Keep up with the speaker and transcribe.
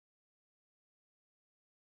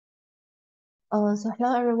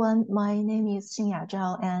Hello everyone, my name is Xingya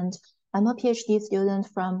Zhao and I'm a PhD student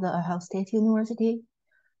from the Ohio State University.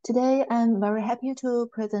 Today, I'm very happy to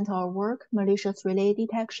present our work, Malicious Relay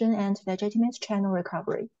Detection and Legitimate Channel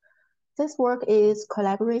Recovery. This work is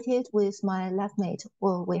collaborated with my lab mate,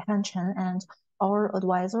 Wei-Han Chen, and our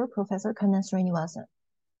advisor, Professor Kannan Srinivasan.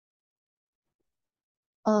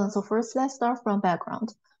 So first, let's start from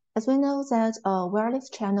background. As we know that wireless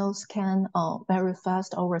channels can vary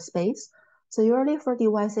fast over space. So usually for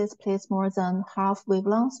devices placed more than half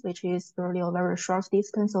wavelengths, which is really a very short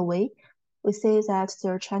distance away, we say that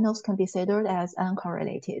their channels can be considered as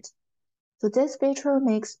uncorrelated. So this feature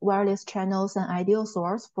makes wireless channels an ideal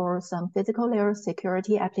source for some physical layer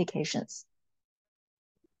security applications.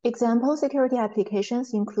 Example security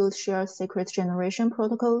applications include shared secret generation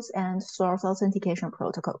protocols and source authentication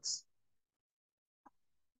protocols.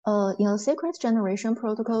 In a secret generation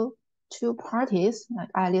protocol, two parties, like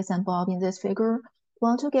Alice and Bob in this figure,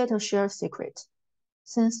 want to get a shared secret.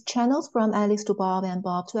 Since channels from Alice to Bob and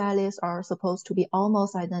Bob to Alice are supposed to be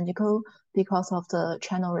almost identical because of the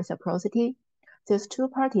channel reciprocity, these two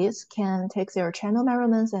parties can take their channel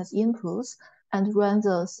measurements as inputs and run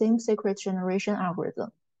the same secret generation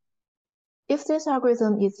algorithm. If this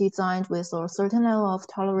algorithm is designed with a certain level of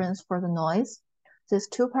tolerance for the noise, these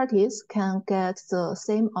two parties can get the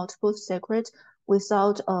same output secret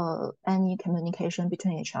without any communication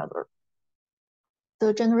between each other.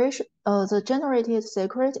 The generated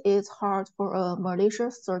secret is hard for a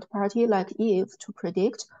malicious third party like Eve to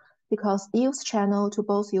predict because Eve's channel to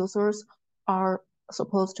both users are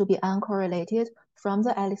supposed to be uncorrelated from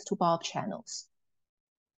the Alice to Bob channels.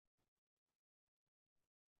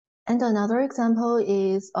 And another example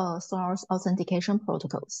is source authentication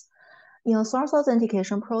protocols. In a source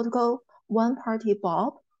authentication protocol, one party,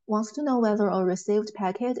 Bob, wants to know whether a received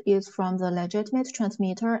packet is from the legitimate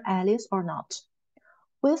transmitter, Alice, or not.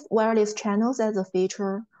 With wireless channels as a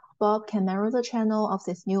feature, Bob can mirror the channel of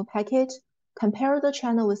this new packet, compare the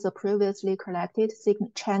channel with the previously collected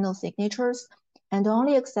channel signatures, and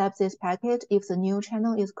only accept this packet if the new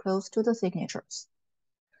channel is close to the signatures.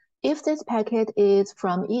 If this packet is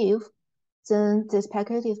from Eve, then this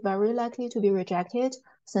packet is very likely to be rejected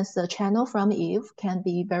since the channel from Eve can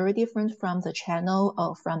be very different from the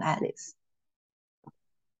channel from Alice.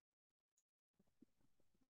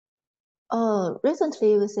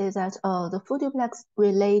 Recently, we see that the full duplex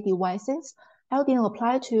relay devices have been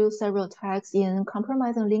applied to several attacks in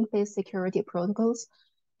compromising link-based security protocols,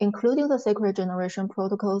 including the secret generation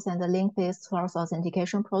protocols and the link-based source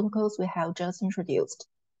authentication protocols we have just introduced.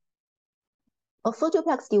 A full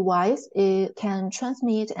duplex device can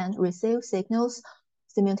transmit and receive signals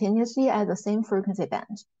simultaneously at the same frequency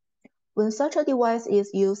band. When such a device is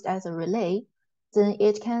used as a relay, then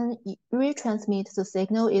it can retransmit the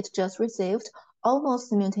signal it just received almost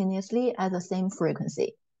simultaneously at the same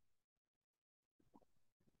frequency.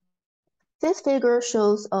 This figure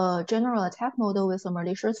shows a general attack model with a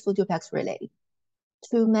malicious full duplex relay.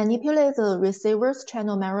 To manipulate the receiver's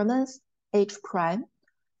channel measurements, H',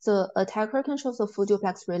 the attacker can choose a full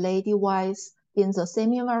duplex relay device in the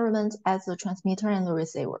same environment as the transmitter and the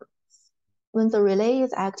receiver. When the relay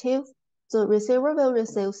is active, the receiver will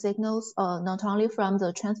receive signals not only from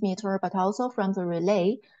the transmitter but also from the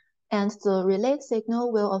relay, and the relayed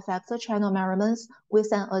signal will affect the channel measurements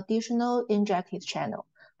with an additional injected channel,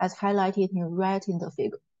 as highlighted in red in the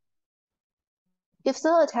figure. If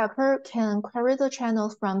the attacker can query the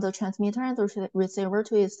channels from the transmitter and the receiver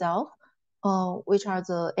to itself, which are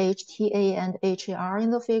the HTA and HAR in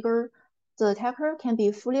the figure, the attacker can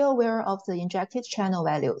be fully aware of the injected channel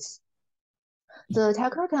values. The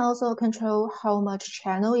attacker can also control how much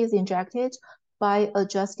channel is injected by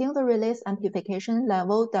adjusting the relay's amplification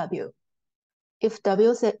level W. If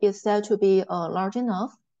W is said to be large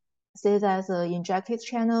enough, say that the injected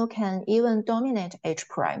channel can even dominate H'.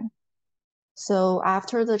 So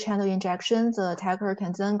after the channel injection, the attacker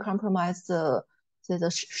can then compromise the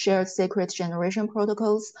shared secret generation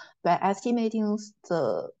protocols by estimating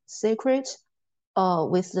the secret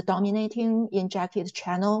with the dominating injected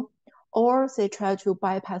channel, or they try to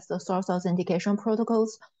bypass the source authentication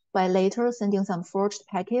protocols by later sending some forged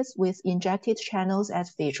packets with injected channels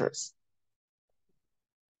as features.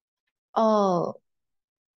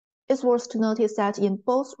 It's worth to notice that in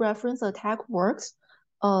both reference attack works,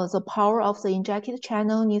 the power of the injected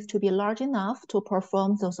channel needs to be large enough to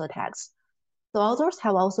perform those attacks. The authors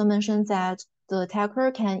have also mentioned that the attacker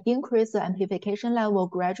can increase the amplification level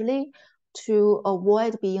gradually to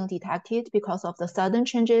avoid being detected because of the sudden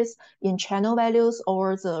changes in channel values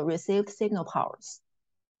or the received signal powers.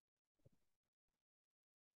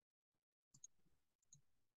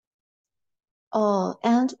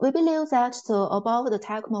 And we believe that the above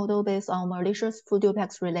attack model based on malicious full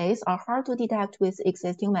duplex relays are hard to detect with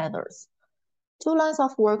existing methods. Two lines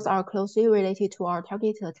of work are closely related to our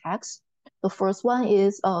targeted attacks. The first one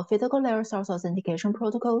is physical layer source authentication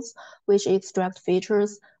protocols, which extract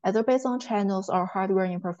features either based on channels or hardware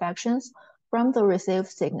imperfections from the received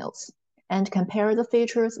signals, and compare the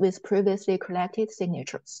features with previously collected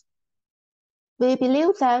signatures. We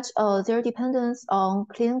believe that their dependence on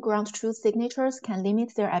clean ground truth signatures can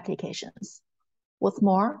limit their applications. What's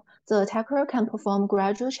more, the attacker can perform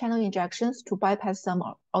gradual channel injections to bypass some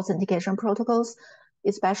authentication protocols,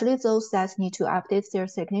 especially those that need to update their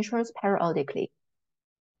signatures periodically.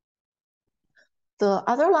 The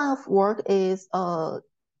other line of work is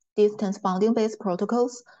distance bonding-based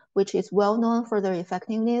protocols, which is well known for their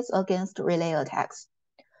effectiveness against relay attacks.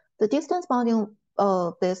 The distance bonding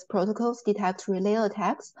based protocols detect relay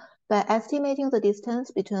attacks by estimating the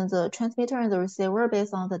distance between the transmitter and the receiver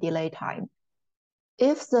based on the delay time.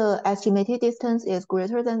 If the estimated distance is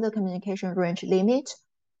greater than the communication range limit,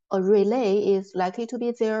 a relay is likely to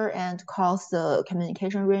be there and cause the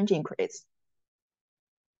communication range increase.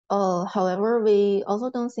 However, we also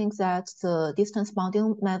don't think that the distance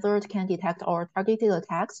bonding method can detect our targeted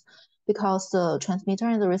attacks because the transmitter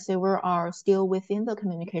and the receiver are still within the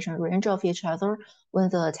communication range of each other when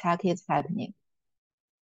the attack is happening.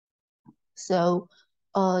 So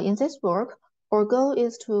in this work, our goal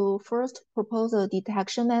is to first propose a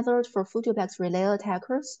detection method for full duplex relay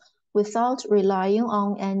attackers without relying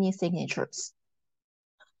on any signatures.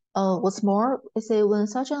 What's more, say when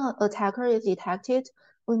such an attacker is detected,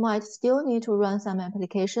 we might still need to run some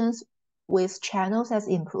applications with channels as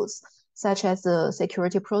inputs, such as the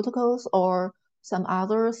security protocols or some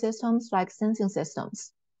other systems like sensing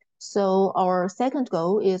systems. So our second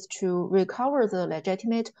goal is to recover the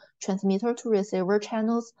legitimate transmitter to receiver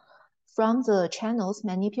channels from the channels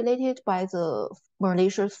manipulated by the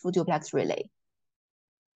malicious full duplex relay.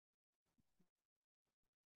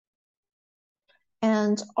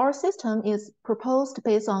 And our system is proposed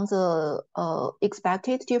based on the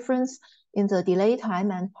expected difference in the delay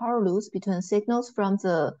time and power loss between signals from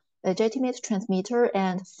the legitimate transmitter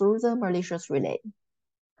and through the malicious relay.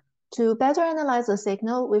 To better analyze the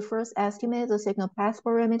signal, we first estimate the signal path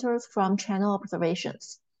parameters from channel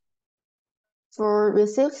observations. For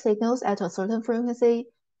received signals at a certain frequency,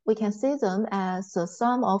 we can see them as the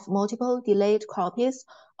sum of multiple delayed copies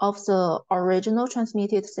of the original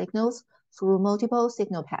transmitted signals through multiple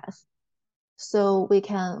signal paths. So we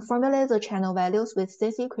can formulate the channel values with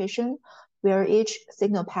this equation, where each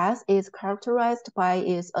signal path is characterized by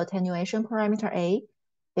its attenuation parameter A,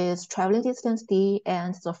 its traveling distance D,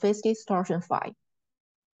 and the phase distortion phi.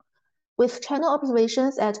 With channel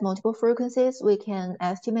observations at multiple frequencies, we can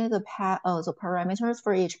estimate the parameters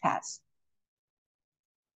for each path.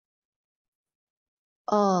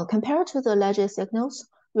 Compared to the ledger signals,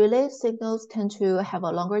 relay signals tend to have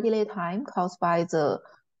a longer delay time caused by the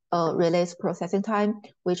relay's processing time,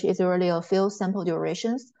 which is usually a few sample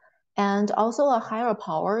durations, and also a higher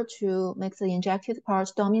power to make the injected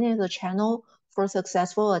part dominate the channel for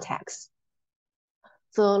successful attacks.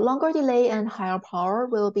 The longer delay and higher power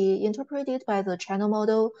will be interpreted by the channel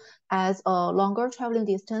model as a longer traveling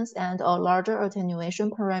distance and a larger attenuation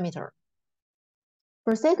parameter.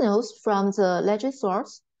 For signals from the legit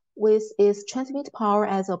source, with its transmit power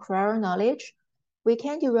as a prior knowledge, we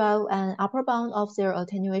can derive an upper bound of their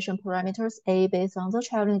attenuation parameters A based on the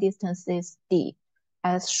traveling distances D,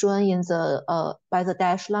 as shown in the by the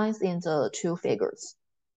dashed lines in the two figures.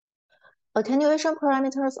 Attenuation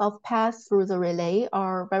parameters of paths through the relay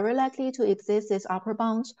are very likely to exist as upper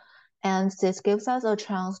bounds, and this gives us a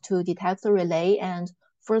chance to detect the relay and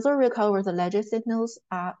further recover the legit signals,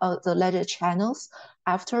 the legit channels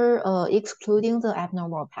after excluding the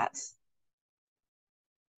abnormal paths.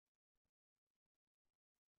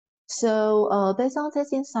 So based on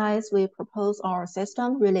these insights, we propose our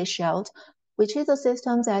system, Relay Shield, which is a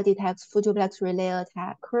system that detects full duplex relay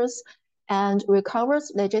attackers and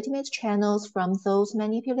recovers legitimate channels from those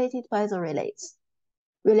manipulated by the relays.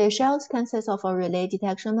 Relay Shield consists of a relay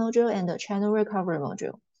detection module and a channel recovery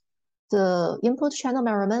module. The input channel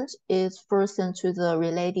measurement is first sent to the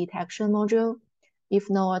relay detection module. If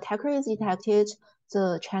no attacker is detected,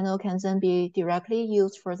 the channel can then be directly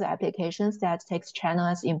used for the applications that takes channel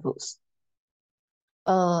as inputs.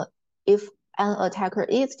 If an attacker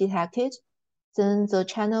is detected, then the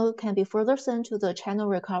channel can be further sent to the channel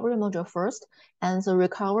recovery module first, and the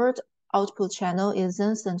recovered output channel is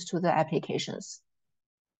then sent to the applications.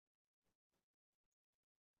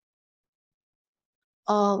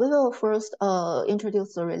 We will first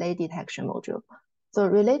introduce the relay detection module. The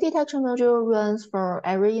relay detection module runs for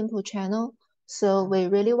every input channel, so we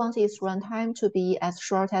really want its runtime to be as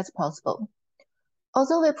short as possible.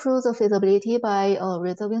 Although we prove the feasibility by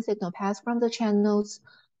resolving signal paths from the channels,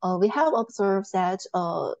 we have observed that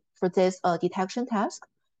for this detection task,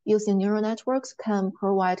 using neural networks can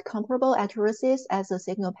provide comparable accuracies as the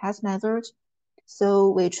signal path method.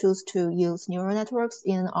 So we choose to use neural networks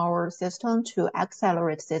in our system to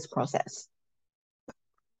accelerate this process.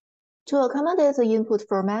 To accommodate the input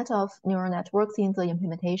format of neural networks in the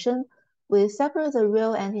implementation, we separate the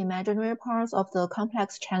real and imaginary parts of the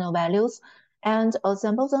complex channel values and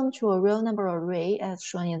assemble them to a real number array as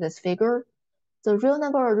shown in this figure. The real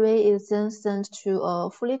number array is then sent to a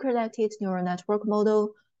fully corrected neural network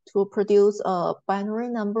model to produce a binary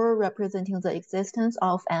number representing the existence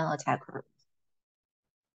of an attacker.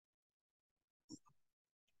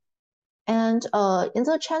 And in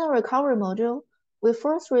the channel recovery module, we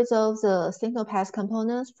first resolve the signal path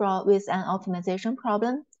components with an optimization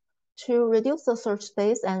problem. To reduce the search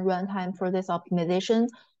space and runtime for this optimization,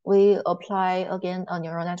 we apply again a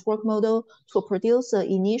neural network model to produce the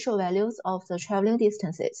initial values of the traveling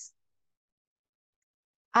distances.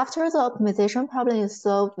 After the optimization problem is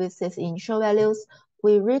solved with these initial values,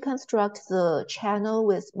 we reconstruct the channel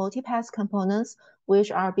with multipath components,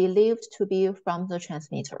 which are believed to be from the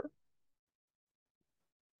transmitter.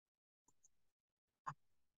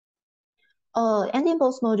 And in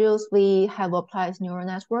both modules, we have applied neural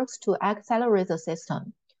networks to accelerate the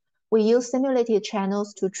system. We use simulated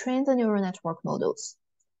channels to train the neural network models.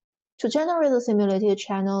 To generate the simulated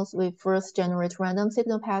channels, we first generate random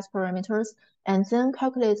signal path parameters and then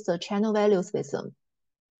calculate the channel values with them.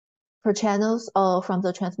 For channels from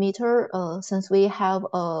the transmitter, since we have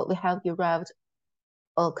derived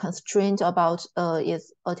a constraint about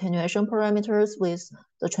its attenuation parameters with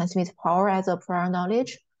the transmit power as a prior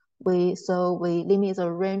knowledge, we limit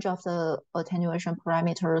the range of the attenuation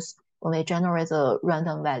parameters when we generate the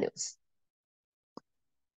random values.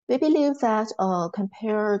 We believe that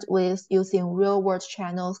compared with using real-world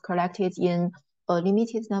channels collected in a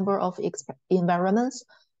limited number of environments,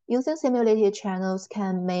 using simulated channels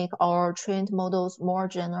can make our trained models more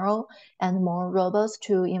general and more robust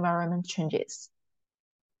to environment changes.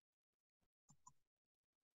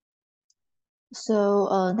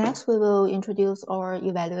 So next, we will introduce our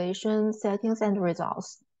evaluation settings and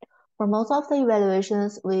results. For most of the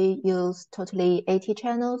evaluations, we use totally 80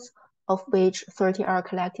 channels, of which 30 are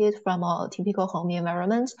collected from a typical home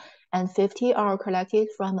environment and 50 are collected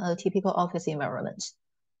from a typical office environment.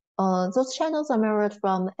 Those channels are mirrored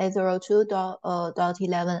from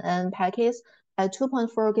A02.11n packets at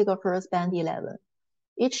 2.4 GHz band 11.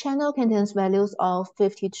 Each channel contains values of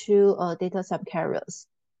 52 data subcarriers.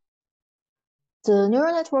 The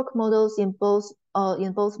neural network models in both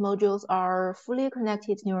modules are fully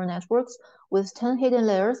connected neural networks with 10 hidden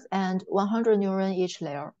layers and 100 neurons each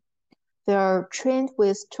layer. They are trained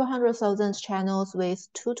with 200,000 channels with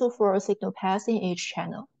 2 to 4 signal paths in each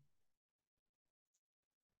channel.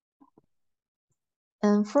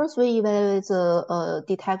 And first, we evaluate the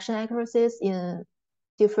detection accuracies in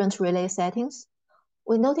different relay settings.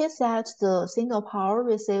 We notice that the signal power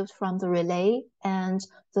received from the relay and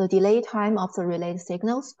the delay time of the relayed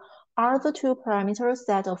signals are the two parameters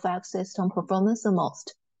that affect system performance the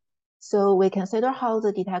most. So we consider how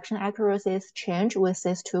the detection accuracies change with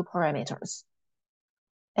these two parameters.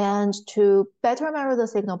 And to better measure the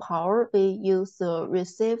signal power, we use the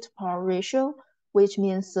received power ratio, which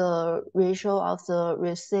means the ratio of the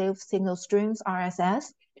received signal streams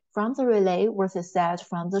RSS from the relay versus that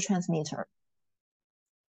from the transmitter.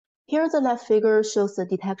 Here, the left figure shows the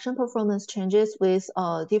detection performance changes with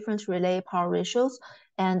different relay power ratios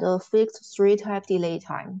and a fixed 3-type delay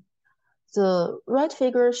time. The right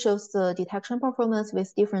figure shows the detection performance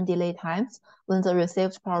with different delay times when the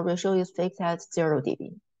received power ratio is fixed at 0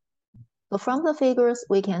 dB. So from the figures,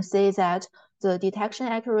 we can see that the detection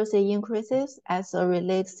accuracy increases as the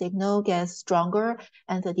relayed signal gets stronger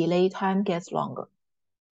and the delay time gets longer.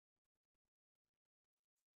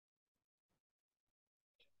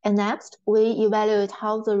 And next, we evaluate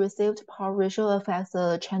how the received power ratio affects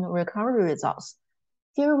the channel recovery results.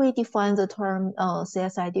 Here we define the term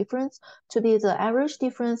CSI difference to be the average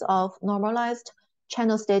difference of normalized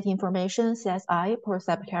channel state information CSI per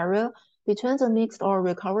subcarrier between the mixed or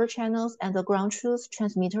recovered channels and the ground truth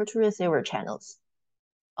transmitter to receiver channels.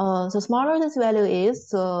 The smaller this value is,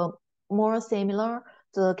 the more similar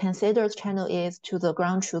the considered channel is to the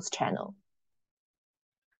ground truth channel.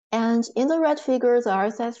 And in the red figure, the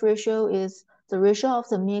RSS ratio is the ratio of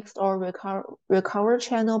the mixed or recovered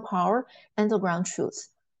channel power and the ground truth.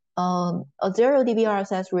 a 0 dB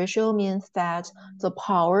RSS ratio means that the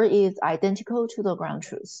power is identical to the ground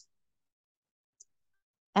truth.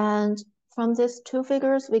 And from these two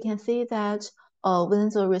figures, we can see that when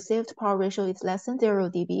the received power ratio is less than 0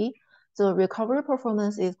 dB, the recovery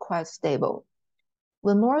performance is quite stable.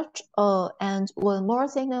 When more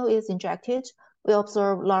signal is injected, we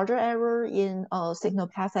observe larger error in signal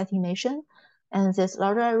path estimation, and this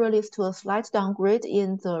larger error leads to a slight downgrade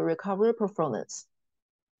in the recovery performance.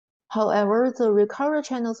 However, the recovery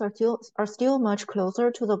channels are still much closer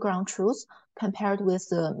to the ground truth compared with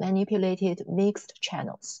the manipulated mixed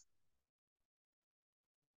channels.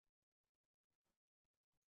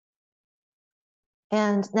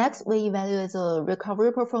 And next, we evaluate the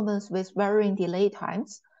recovery performance with varying delay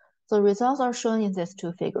times. The results are shown in these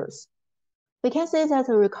two figures. We can see that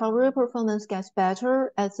the recovery performance gets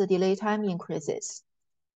better as the delay time increases.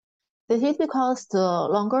 This is because the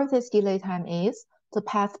longer this delay time is, the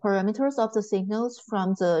path parameters of the signals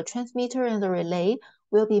from the transmitter and the relay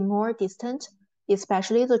will be more distant,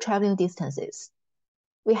 especially the traveling distances.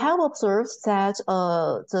 We have observed that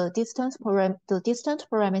the distant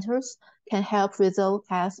parameters can help resolve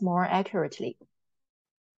paths more accurately.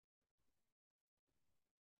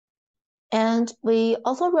 And we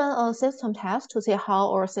also run a system test to see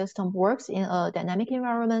how our system works in a dynamic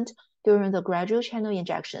environment during the gradual channel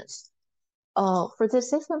injections. For this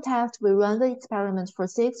system test, we run the experiment for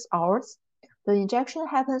 6 hours. The injection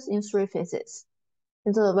happens in 3 phases.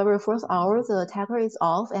 In the very first hour, the attacker is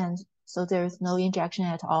off, and so there is no injection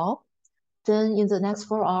at all. Then in the next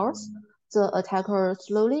 4 hours, the attacker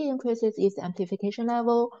slowly increases its amplification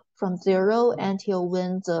level from 0 until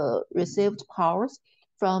when the received powers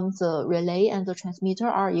from the relay and the transmitter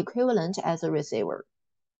are equivalent as a receiver.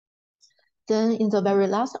 Then in the very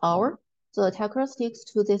last hour, the attacker sticks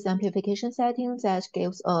to this amplification setting that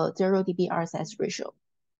gives a 0 dB RSS ratio.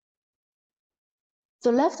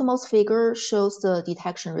 The leftmost figure shows the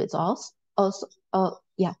detection results. The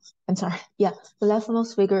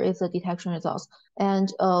leftmost figure is the detection results. And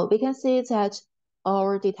we can see that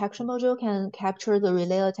our detection module can capture the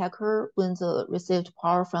relay attacker when the received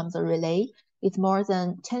power from the relay is more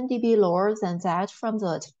than 10 dB lower than that from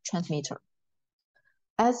the transmitter.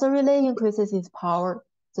 As the relay increases its power,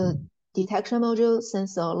 the detection module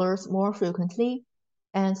sends the alerts more frequently,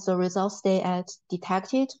 and the results stay at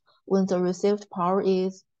detected when the received power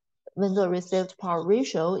ratio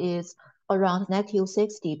is around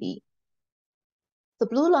 -6 dB. The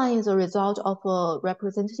blue line is a result of a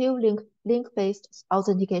representative link-based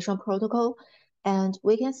authentication protocol, and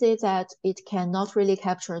we can see that it cannot really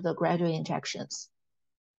capture the gradual injections.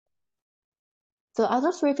 The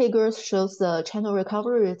other 3 figures shows the channel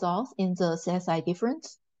recovery results in the CSI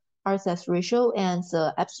difference, RSS ratio, and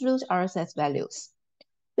the absolute RSS values.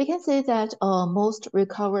 We can see that most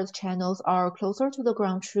recovered channels are closer to the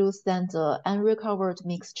ground truth than the unrecovered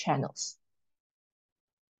mixed channels.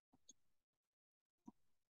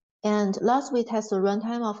 And last, we test the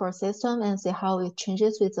runtime of our system and see how it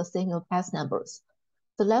changes with the signal path numbers.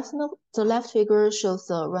 The left figure shows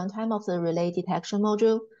the runtime of the relay detection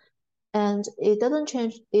module, and it doesn't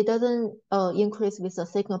increase with the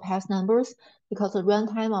signal path numbers because the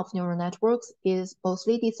runtime of neural networks is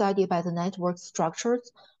mostly decided by the network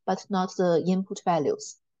structures, but not the input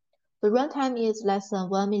values. The runtime is less than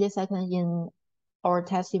 1 millisecond in our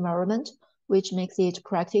test environment, which makes it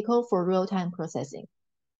practical for real-time processing.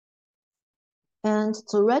 And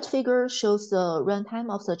the red figure shows the runtime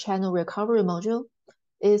of the channel recovery module.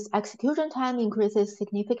 Its execution time increases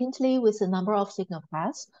significantly with the number of signal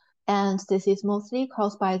paths, and this is mostly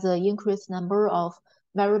caused by the increased number of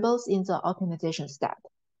variables in the optimization step.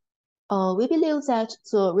 We believe that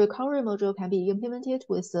the recovery module can be implemented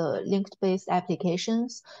with the linked-based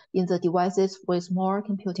applications in the devices with more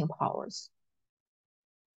computing powers.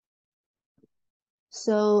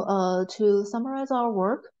 So to summarize our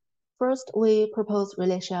work, first, we propose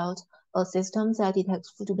Relay Shield, a system that detects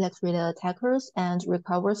full-duplex relay attackers and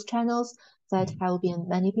recovers channels that have been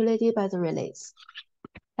manipulated by the relays.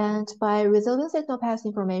 And by resolving signal path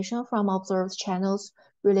information from observed channels,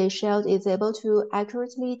 Relay Shield is able to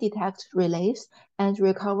accurately detect relays and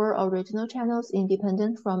recover original channels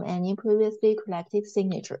independent from any previously collected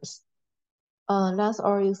signatures. Thus,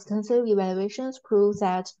 our extensive evaluations prove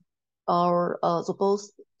that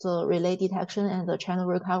both the relay detection and the channel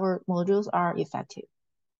recovery modules are effective.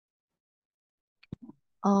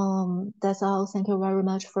 That's all. Thank you very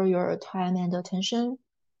much for your time and attention.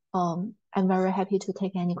 I'm very happy to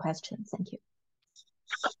take any questions. Thank you.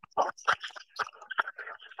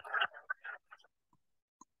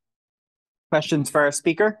 Questions for our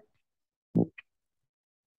speaker?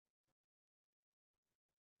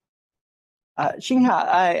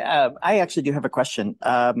 Xingya, I actually do have a question.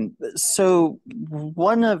 So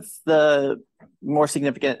one of the more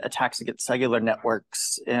significant attacks against cellular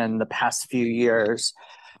networks in the past few years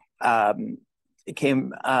it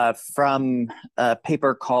came from a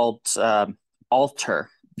paper called Alter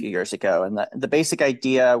a few years ago. And the basic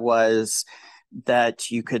idea was that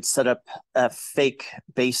you could set up a fake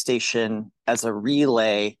base station as a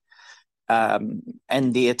relay,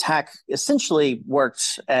 and the attack essentially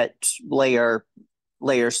worked at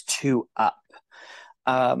layers 2 up.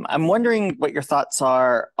 I'm wondering what your thoughts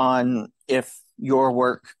are on if your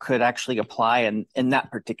work could actually apply in that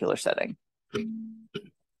particular setting.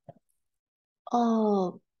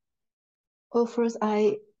 Oh, well, first,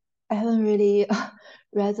 I haven't really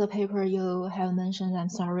read the paper you have mentioned. I'm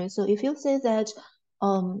sorry. So if you say that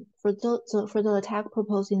for the attack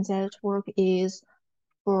proposed in that work is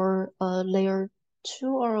for layer 2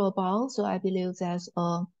 or above, so I believe that's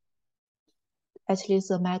at least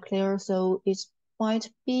a MAC layer. So it might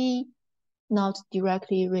be not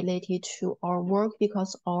directly related to our work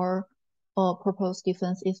because our proposed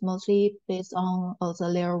defense is mostly based on the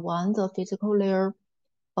layer 1, the physical layer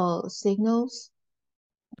signals.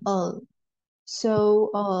 But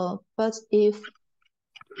if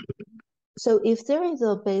there is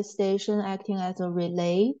a base station acting as a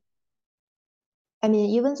relay, I mean,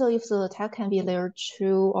 even though if the attack can be layer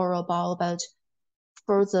 2 or above, but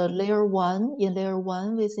for the layer 1, in layer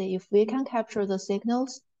 1, we say if we can capture the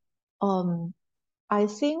signals, I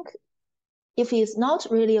think if it's not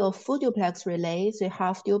really a full duplex relay, say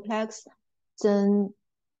half duplex, then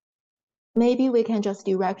maybe we can just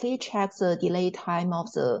directly check the delay time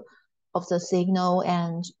of the signal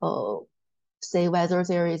and say whether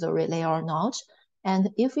there is a relay or not. And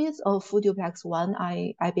if it's a full duplex one,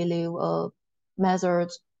 I believe our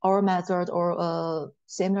method or a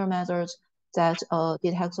similar method that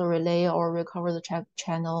detects a relay or recover the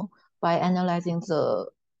channel by analyzing the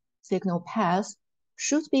signal path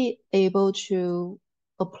should be able to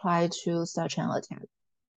apply to such an attack.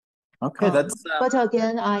 Okay, that's but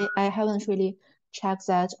again, I haven't really checked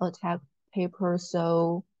that attack paper,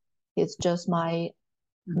 so it's just my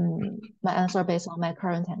answer based on my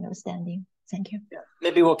current understanding. Thank you.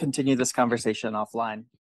 maybe we'll continue this conversation offline.